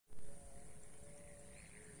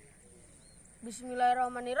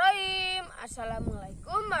Bismillahirrahmanirrahim.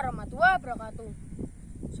 Assalamu'laikum warahmatullahi wabarakatuh.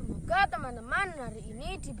 Semoga teman-teman hari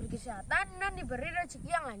ini diberi kesehatan dan diberi rezeki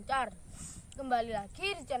yang lancar. Kembali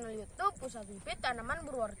lagi di channel YouTube Pusat Bibit Tanaman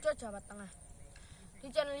Purworejo, Jawa Tengah.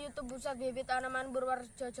 Di channel YouTube Pusat Bibit Tanaman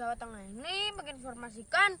Purworejo, Jawa Tengah ini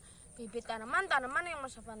menginformasikan bibit tanaman yang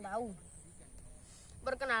Mas Afan tahu.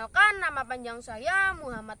 Perkenalkan, nama panjang saya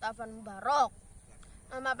Muhammad Afan Mubarok.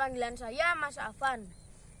 Nama panggilan saya Mas Afan.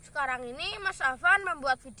 Sekarang ini Mas Afan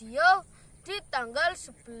membuat video di tanggal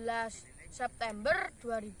 11 September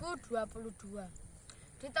 2022.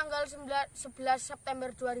 Di tanggal 11 September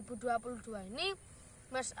 2022 ini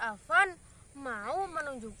Mas Afan mau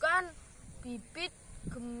menunjukkan bibit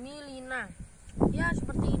Gamelina. Ya,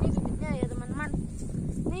 seperti ini bibitnya ya teman-teman.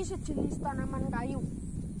 Ini sejenis tanaman kayu.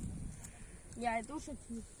 Ya, itu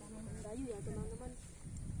sejenis tanaman kayu ya teman-teman.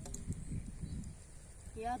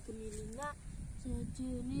 Ya, Gamelina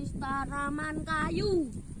sejenis tanaman kayu.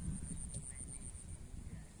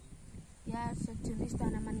 Ya, sejenis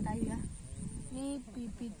tanaman kayu ya. Ini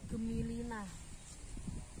bibit Gamelina.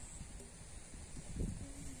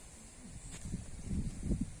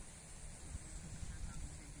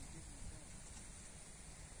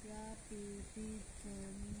 Ya, bibit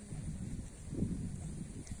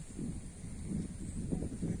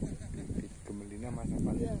Gamelina Mas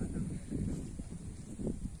Afan. Ya.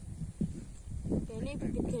 Ini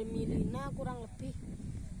bibit Gamelina kurang lebih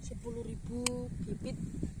 10.000 bibit.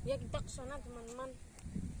 Ya, kita ke sana teman-teman.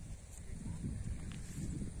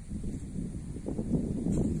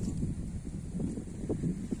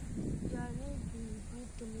 Ya, ini bibit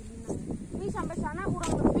Gamelina. Ini sampai sana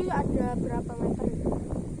kurang lebih ada berapa meter?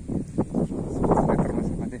 10 meter Mas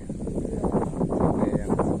Afan ya. Sampai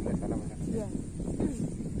yang sebelah sana Mas Afan. Ya.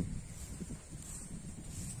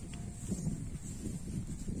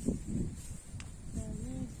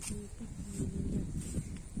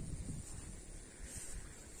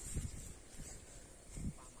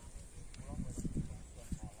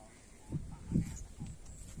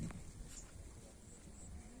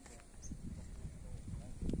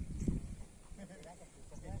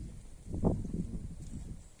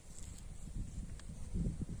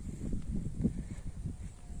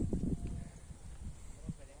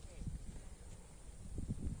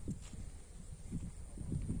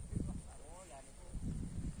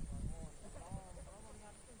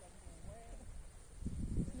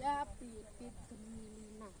 Ya, bibit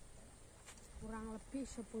Gamelina kurang lebih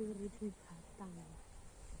 10.000 batang.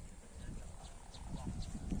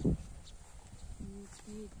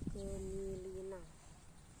 Bibit Gamelina.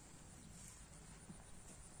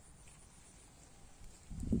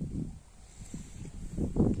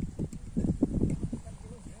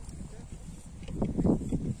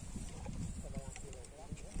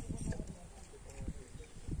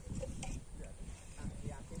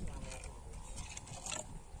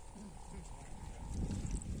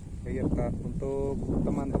 Ya, untuk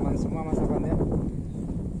teman-teman semua Mas Afan ya,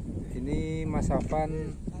 ini Mas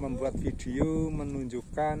Afan membuat video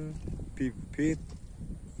menunjukkan bibit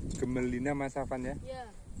Gamelina Mas Afan ya.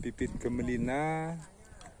 Bibit Gamelina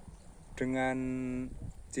dengan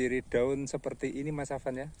ciri daun seperti ini Mas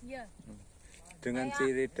Afan ya. Dengan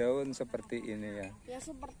ciri daun seperti ini ya. Ya,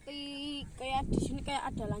 seperti kayak di sini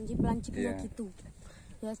kayak ada lancip-lancipnya gitu.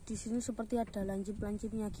 Ya, di sini seperti ada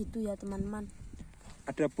lancip-lancipnya gitu ya teman-teman.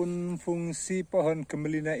 Adapun fungsi pohon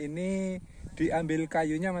Gamelina ini diambil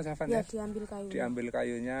kayunya Mas Afan ya? Diambil kayunya. Diambil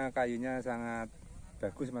kayunya sangat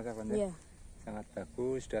bagus Mas Afan ya? Sangat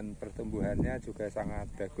bagus dan pertumbuhannya juga sangat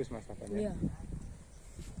bagus Mas Afan ya?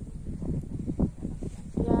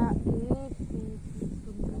 Ya, ini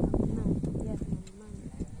Gamelina ya teman-teman.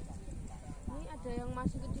 Ini ada yang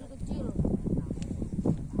masih kecil-kecil.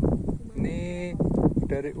 Ini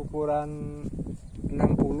dari ukuran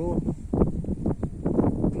 60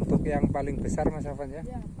 untuk yang paling besar Mas Afan ya,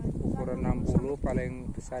 ukuran 60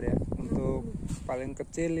 paling besar ya. Untuk paling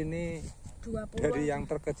kecil ini 20 dari yang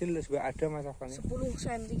terkecil juga ada Mas Afan ya, 10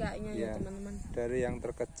 cm kayaknya ya teman-teman. Dari yang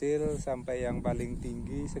terkecil sampai yang paling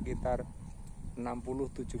tinggi sekitar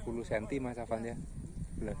 60-70 cm Mas Afan ya,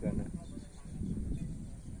 belah sana.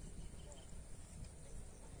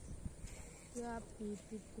 Ya,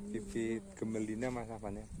 bibit Gamelina Mas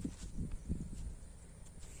Afan ya.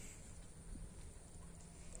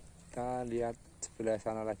 Kita lihat sebelah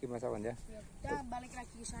sana lagi Mas Afan ya. Kita balik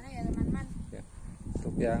lagi ke sana ya teman-teman. Ya.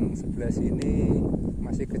 Untuk yang sebelah sini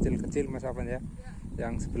masih kecil-kecil Mas Afan ya.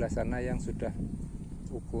 Yang sebelah sana yang sudah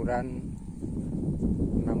ukuran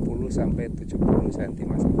 60 sampai 70 cm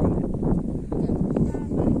Mas Afan ya.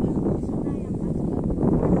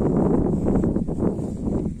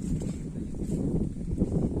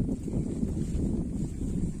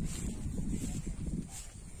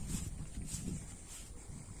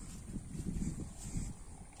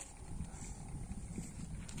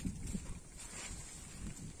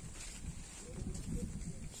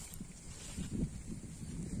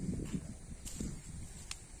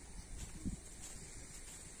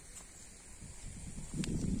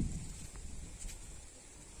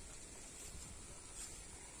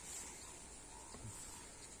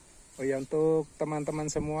 Oh ya, untuk teman-teman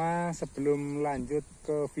semua, sebelum lanjut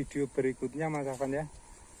ke video berikutnya Mas Afan ya.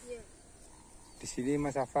 Iya. Di sini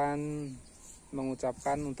Mas Afan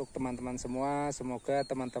mengucapkan untuk teman-teman semua, semoga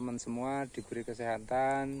teman-teman semua diberi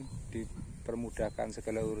kesehatan, dipermudahkan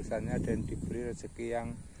segala urusannya, dan diberi rezeki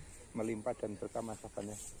yang melimpah dan berkah Mas Afan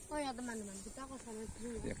ya. Oh ya teman-teman, kita ke sana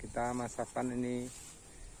dulu. Ya, kita Mas Afan ini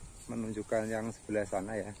menunjukkan yang sebelah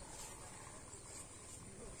sana ya.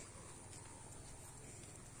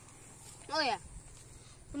 Oh ya,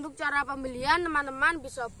 untuk cara pembelian teman-teman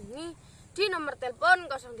bisa hubungi di nomor telepon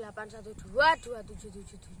 0812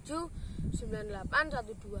 2777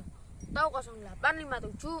 9812 atau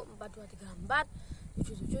 0857 4234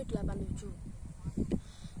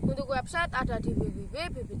 7787. Untuk website ada di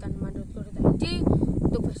www.bibitTanaman.co.id.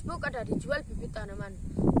 Untuk Facebook ada di Jual Bibit Tanaman.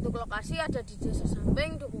 Untuk lokasi ada di Desa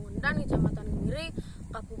Samping, Dukungan, Kecamatan Miri,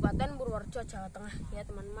 Kabupaten Purworejo, Jawa Tengah ya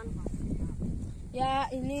teman-teman. Ya,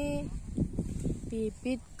 ini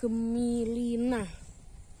bibit Gamelina.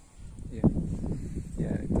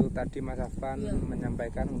 Ya, itu tadi Mas Afan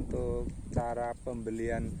menyampaikan untuk cara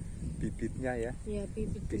pembelian bibitnya ya. Ya,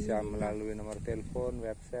 bibit bisa Gamelina. melalui nomor telepon,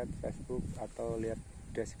 website, Facebook, atau lihat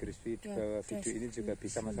deskripsi ke video ini juga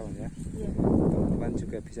bisa Mas Afan ya. Teman-teman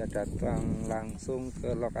juga bisa datang langsung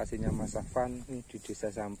ke lokasinya Mas Afan di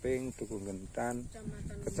Desa Samping, Dukungan,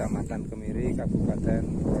 Kecamatan Kemiri, Kabupaten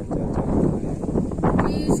Purworejo, Jawa Tengah ya.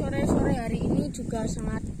 Di sore-sore hari ini juga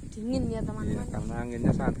sangat dingin ya teman-teman. Ya, karena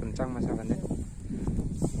anginnya sangat kencang Mas Afan ya.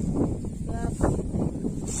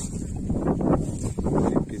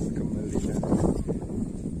 Bibit Gamelina.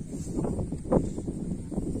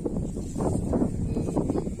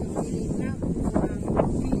 Gamelina kurang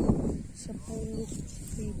lebih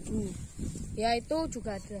 10.000. Ya, itu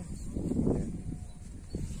juga ada.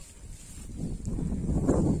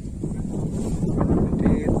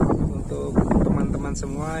 Jadi untuk teman-teman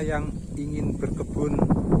semua yang ingin berkebun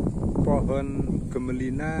pohon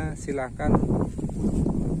Gamelina, silahkan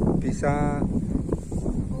bisa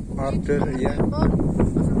order ya.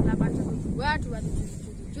 0812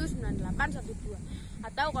 2777 9812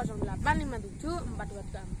 atau 0857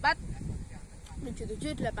 4234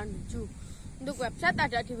 7787. Untuk website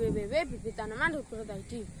ada di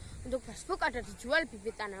www.bibittanaman.co.id. Untuk Facebook ada di Jual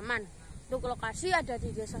Bibit Tanaman. Untuk lokasi ada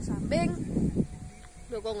di Desa Samping,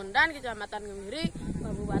 Dukungan, Kecamatan Kemiri,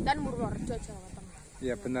 Kabupaten Purworejo, Jawa Tengah.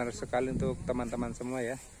 Ya, benar sekali untuk teman-teman semua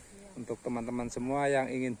ya. Untuk teman-teman semua yang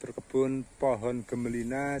ingin berkebun pohon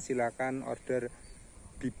Gamelina, silakan order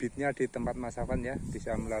bibitnya di tempat Mas Afan ya.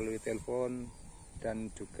 Bisa melalui telepon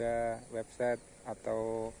dan juga website,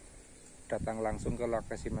 atau datang langsung ke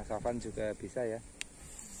lokasi Mas Afan juga bisa ya.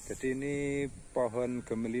 Jadi ini pohon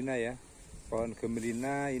Gamelina ya. Pohon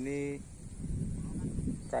Gamelina ini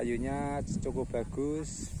kayunya cukup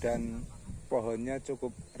bagus dan pohonnya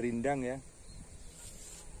cukup rindang ya.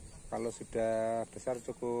 Kalau sudah besar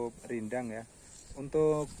cukup rindang ya.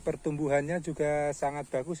 Untuk pertumbuhannya juga sangat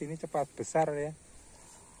bagus, ini cepat besar ya.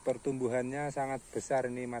 Pertumbuhannya sangat besar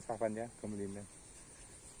ini Mas Afan ya, Gamelina.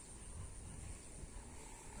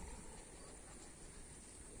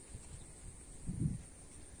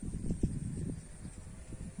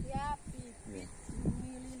 Ya, bibit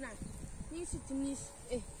Gamelina. Ini sejenis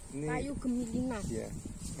ini kayu Gamelina. Ya.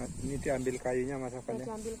 Ini diambil kayunya Mas Afan ya.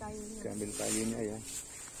 Diambil kayunya. Diambil kayunya ya.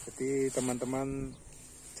 Jadi teman-teman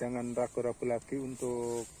jangan ragu-ragu lagi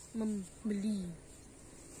untuk membeli.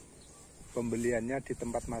 Pembeliannya di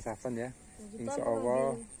tempat Mas Afan ya. Insya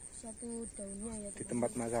Allah satu daunnya ya, di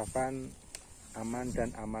tempat Mas Afan aman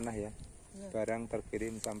dan amanah ya. Barang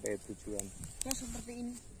terkirim sampai tujuan. Ya, seperti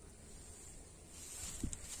ini.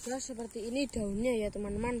 Ya, seperti ini daunnya ya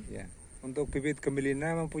teman-teman. Ya. Untuk bibit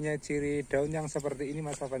Gamelina mempunyai ciri daun yang seperti ini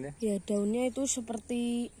Mas Afan ya. Ya, daunnya itu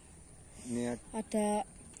seperti ini ada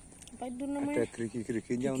apa itu namanya? Ada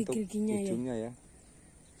gerigi-geriginya untuk ujungnya ya.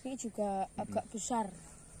 Ini juga agak besar.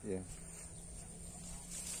 Ya.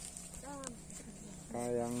 Nah,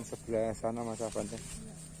 yang sebelah sana Mas Afan ya.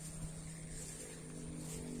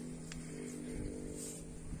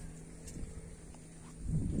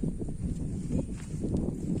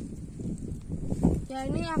 Ya,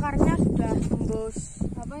 ini akarnya sudah tembus,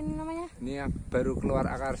 apa ini namanya? Ini baru keluar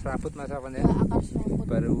akar serabut Mas Afan ya. Ya, akar serabut.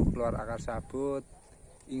 Baru keluar akar serabut.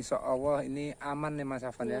 Insya Allah ini aman nih Mas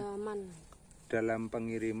Afan ya. Aman. Dalam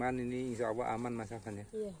pengiriman ini insya Allah aman Mas Afan ya.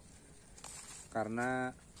 Iya.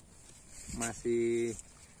 Karena masih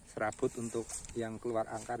serabut untuk yang keluar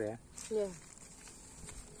akar ya. Iya.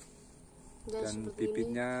 Dan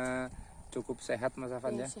bibitnya cukup sehat Mas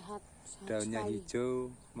Afan ya. Sehat Daunnya sekali.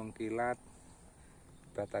 hijau, mengkilat.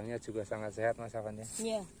 Batangnya juga sangat sehat Mas Afan ya.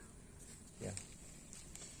 Iya. Ya.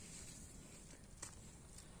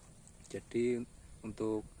 Jadi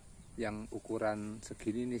untuk yang ukuran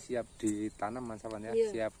segini ini siap ditanam Mas Afan ya,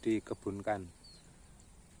 siap dikebunkan.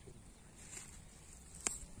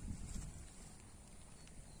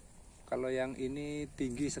 Kalau yang ini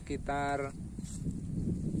tinggi sekitar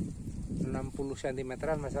 60 cm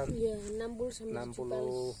Mas Afan. Iya, 60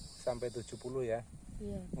 sampai 70 ya.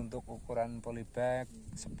 Iya. Untuk ukuran polybag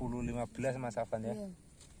 10-15 Mas Afan ya.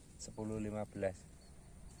 10-15.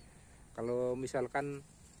 Kalau misalkan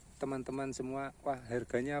teman-teman semua, wah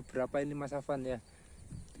harganya berapa ini Mas Afan ya?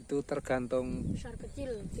 Itu tergantung besar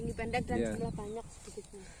kecil, tinggi pendek dan jumlah banyak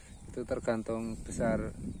sedikitnya. Itu tergantung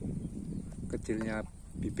besar kecilnya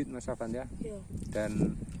bibit Mas Afan ya.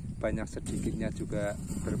 Dan banyak sedikitnya juga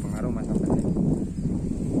berpengaruh Mas Afan ya.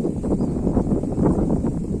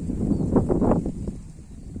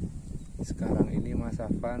 Sekarang ini Mas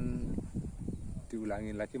Afan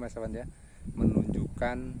diulangi lagi Mas Afan ya,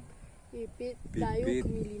 menunjukkan bibit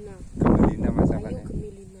Gamelina. Gamelina Mas Afan ya.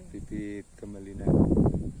 Gamelina. Bibit Gamelina.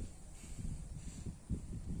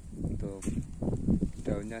 Untuk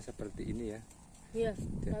daunnya seperti ini ya. Iya.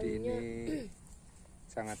 Jadi ini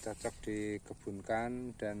sangat cocok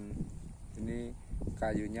dikebunkan dan ini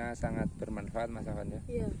kayunya sangat bermanfaat Mas Afan ya.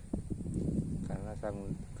 Iya. Karena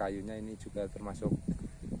kayunya ini juga termasuk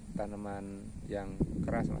tanaman yang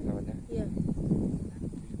keras Mas Afan ya. Iya.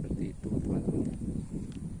 Seperti itu teman-teman.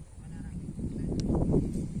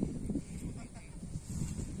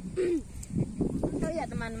 Oh ya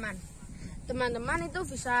teman-teman itu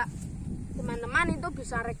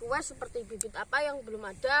bisa request seperti bibit apa yang belum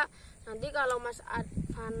ada. Nanti kalau Mas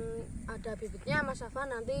Afan ada bibitnya, Mas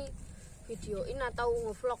Afan nanti videoin atau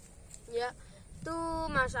ngevlog ya. Itu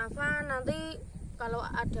Mas Afan nanti kalau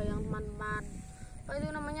ada yang teman-teman apa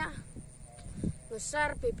itu namanya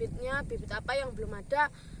nge-share bibitnya, bibit apa yang belum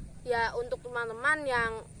ada ya. Untuk teman-teman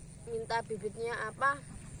yang minta bibitnya apa,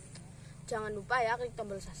 jangan lupa ya klik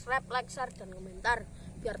tombol subscribe, like, share, dan komentar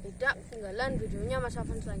biar tidak ketinggalan videonya Mas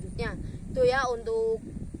Afan selanjutnya. Itu ya untuk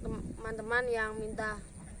teman-teman yang minta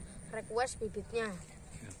request bibitnya.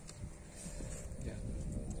 Ya.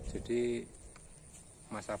 Jadi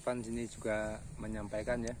Mas Afan sini juga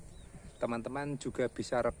menyampaikan ya, teman-teman juga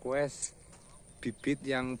bisa request bibit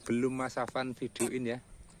yang belum Mas Afan videoin ya.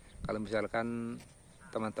 Kalau misalkan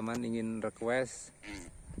teman-teman ingin request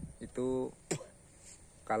itu,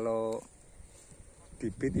 kalau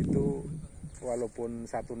bibit itu walaupun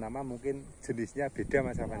satu nama mungkin jenisnya beda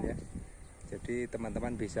Mas Afan ya. Jadi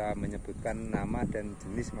teman-teman bisa menyebutkan nama dan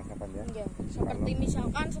jenis Mas Afan ya. Ya, seperti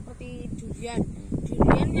misalkan seperti durian.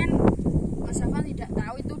 Durian kan Mas Afan tidak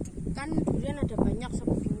tahu itu kan durian ada banyak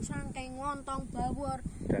seperti musangking, ngontong, bawor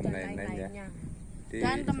dan lain-lainnya. Ya.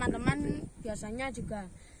 Dan teman-teman biasanya juga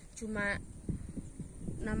cuma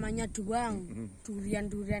namanya doang,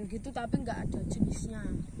 durian-durian gitu tapi nggak ada jenisnya.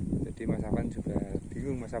 Jadi Mas Afan juga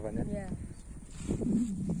bingung Mas Afan ya. Ya.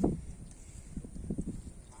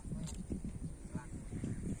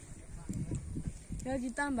 Ya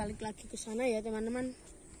kita balik lagi ke sana ya teman-teman.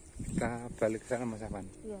 Kita balik ke sana Mas Afan.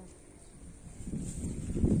 Ya.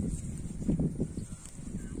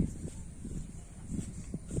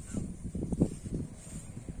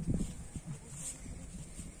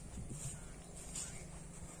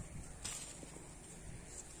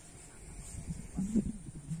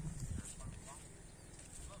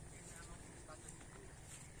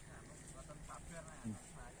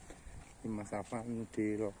 Mas Afan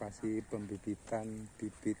di lokasi pembibitan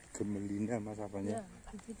bibit Gamelina Mas Afan ya.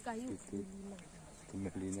 Bibit kayu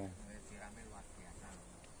Gamelina.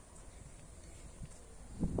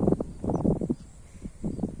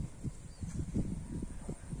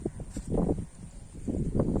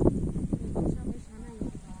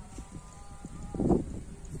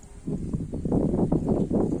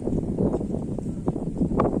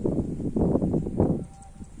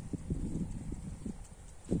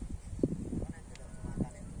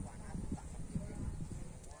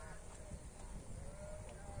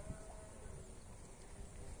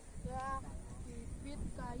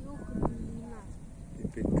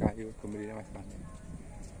 Bibit kayu Gamelina Mas Afan. Ya.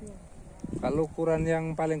 Kalau ukuran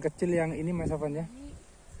yang paling kecil yang ini Mas Afan ya. Ini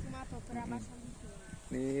cuma beberapa senti.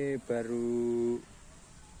 Ini baru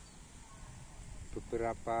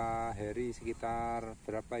beberapa hari, sekitar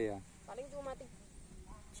berapa ya? Paling cuma 1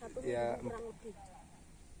 ya, minggu kurang lebih.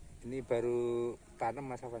 Ini baru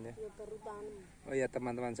tanam Mas Afan ya. Ya baru tanam. Oh ya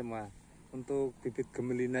teman-teman semua, untuk bibit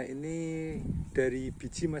Gamelina ini dari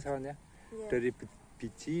biji Mas Afan ya. Ya. Dari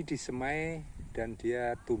biji disemai dan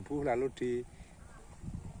dia tumbuh lalu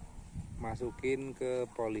dimasukin ke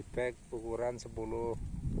polybag ukuran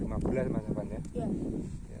 10-15 Mas Afan ya. Ya.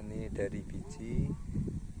 Ini dari biji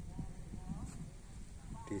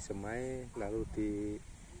disemai lalu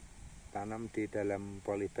ditanam di dalam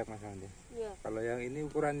polybag Mas Afan ya. Iya. Kalau yang ini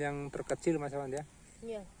ukuran yang terkecil Mas Afan ya.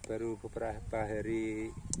 Iya. Baru beberapa hari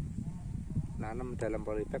nanam dalam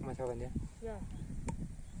polybag Mas Afan ya. Iya.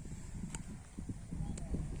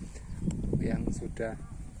 Yang sudah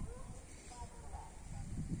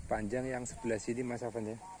panjang yang sebelah sini Mas Afan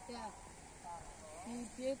ya. Ya.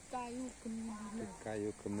 Bibit kayu Gamelina. Kayu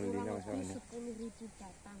Gamelina Mas Afan ya. 10.000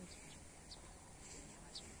 batang.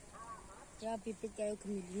 Ya, bibit kayu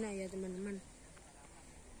Gamelina ya teman-teman.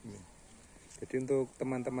 Jadi untuk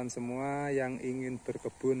teman-teman semua yang ingin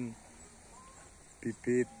berkebun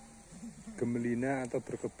bibit Gamelina atau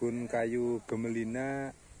berkebun kayu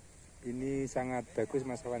Gamelina, ini sangat bagus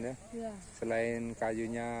Mas Afan ya. Ya. Selain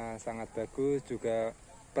kayunya sangat bagus, juga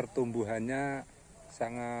pertumbuhannya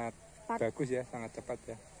sangat bagus ya, sangat cepat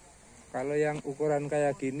ya. Kalau yang ukuran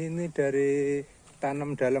kayak gini ini dari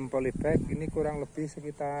tanam dalam polybag ini kurang lebih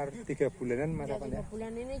sekitar 3 bulanan Mas Afan ya. 3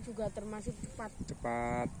 bulan ini juga termasuk cepat.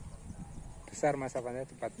 Cepat besar Mas Afan ya,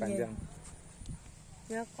 cepat panjang.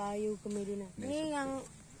 Ya, kayu Gamelina. Ini yang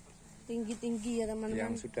tinggi-tinggi ya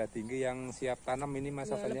teman-teman. Yang sudah tinggi, yang siap tanam ini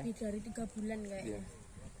Mas Afan ya. Lebih dari 3 bulan kayaknya. Ya.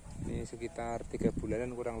 Ini sekitar 3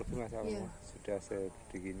 bulanan kurang lebih Mas Afan Ya. sudah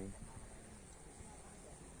segini.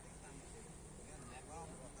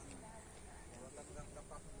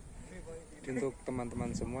 Jadi untuk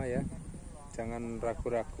teman-teman semua ya, jangan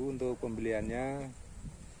ragu-ragu untuk pembeliannya.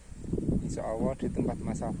 Insya Allah di tempat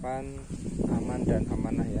Mas Afan aman dan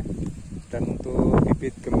amanah ya. Dan untuk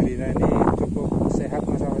bibit Gamelina ini cukup sehat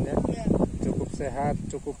Mas Afan ya. Ya. Cukup sehat,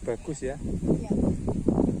 cukup bagus ya. Ya.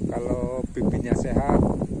 Kalau bibitnya sehat,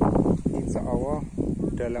 insya Allah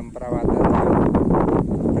dalam perawatan yang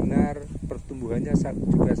benar, pertumbuhannya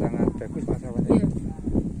juga sangat bagus Mas Afan ya. Ya.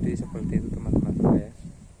 Jadi seperti itu teman-teman semua ya.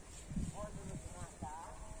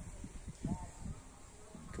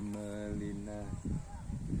 Gamelina.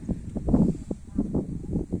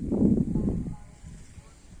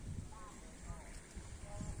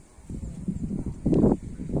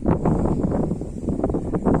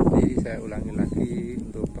 Saya ulangi lagi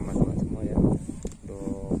untuk teman-teman semua ya.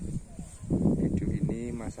 Untuk video ini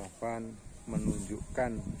Mas Afan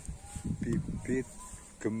menunjukkan bibit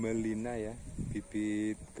Gamelina ya,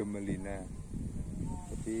 bibit Gamelina.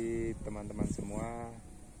 Jadi teman-teman semua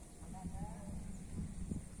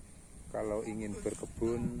kalau ingin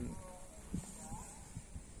berkebun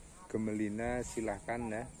Gamelina silahkan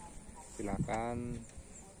ya, silahkan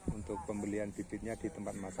untuk pembelian bibitnya di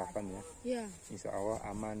tempat Mas Afan ya. Ya. Insya Allah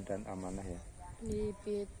aman dan amanah ya.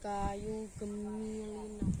 Bibit kayu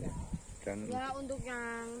Gamelina. Ya. Dan Ya, untuk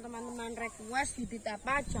yang teman-teman request bibit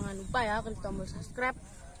apa, jangan lupa ya klik tombol subscribe,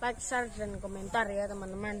 like, share, dan komentar ya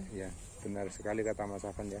teman-teman. ya benar sekali kata Mas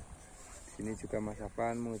Afan ya. Di sini juga Mas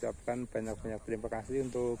Afan mengucapkan banyak-banyak terima kasih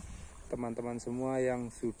untuk teman-teman semua yang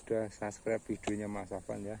sudah subscribe videonya Mas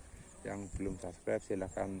Afan ya. Yang belum subscribe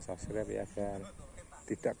silahkan subscribe ya, agar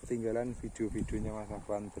tidak ketinggalan video-videonya Mas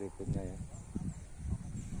Afan berikutnya ya.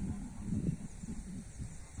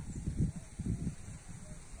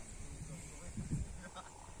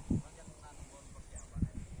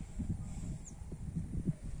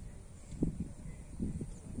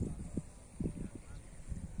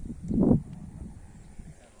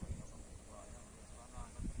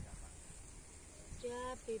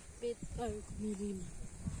 Ya, bibit kayu Gamelina.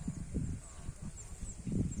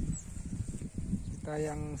 Kita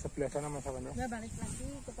yang sebelah sana Mas Afan ya. Ya, balik lagi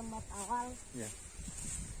ke tempat awal. Ya.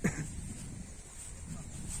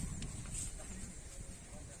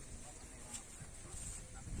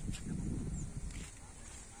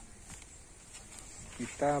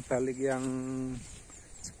 Kita balik yang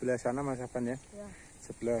sebelah sana Mas Afan ya. Ya.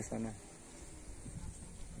 Sebelah sana.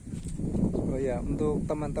 Oh ya, untuk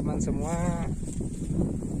teman-teman semua,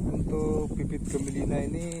 untuk bibit Gamelina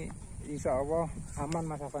ini insya Allah aman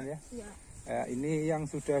Mas Afan ya. Ya. Ini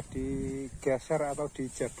yang sudah digeser atau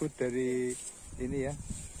dijabut dari ini ya,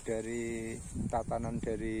 dari tatanan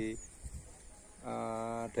dari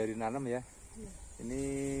nanam ya. Ya.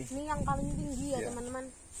 Ini yang paling tinggi ya Ya.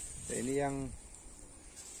 teman-teman. Ini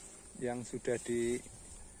yang sudah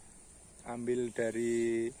diambil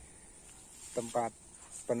dari tempat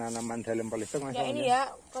penanaman dalam polybag Mas Ya, Afan ini ya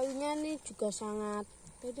kayunya ini juga sangat,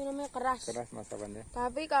 itu namanya keras. keras Mas Afan ya.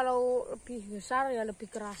 Tapi kalau lebih besar ya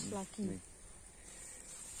lebih keras lagi. Nih.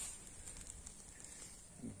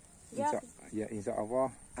 Ya. Insya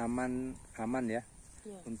Allah aman ya,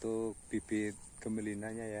 Ya. untuk bibit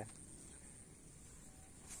Gamelinanya ya.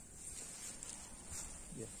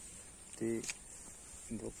 Jadi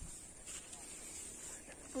untuk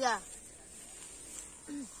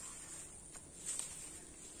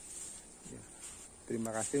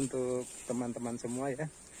Terima kasih untuk teman-teman semua ya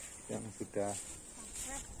yang sudah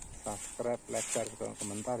subscribe, like, share,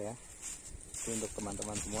 komentar ya. Jadi untuk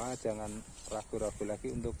teman-teman semua jangan ragu-ragu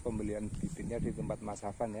lagi untuk pembelian bibitnya di tempat Mas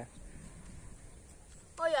Afan ya.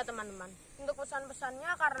 Oh ya teman-teman, untuk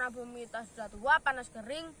pesan-pesannya karena bumi kita sudah tua, panas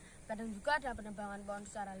kering, kadang juga ada penebangan pohon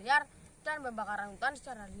secara liar dan pembakaran hutan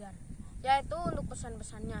secara liar. Yaitu untuk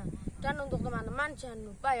pesan-pesannya. Dan untuk teman-teman jangan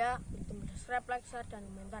lupa ya untuk subscribe, like, share, dan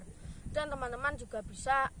komentar. Dan teman-teman juga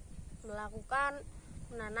bisa melakukan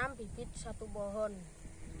menanam bibit satu pohon.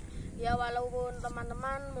 Ya walaupun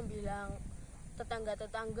teman-teman membilang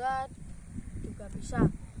tetangga-tetangga juga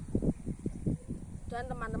bisa. Dan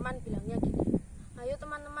teman-teman bilangnya gini, ayo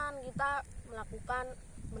teman-teman kita melakukan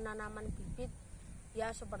menanaman bibit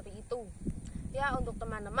ya seperti itu. Ya untuk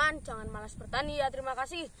teman-teman jangan malas bertani ya. Terima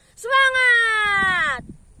kasih.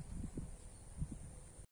 Semangat!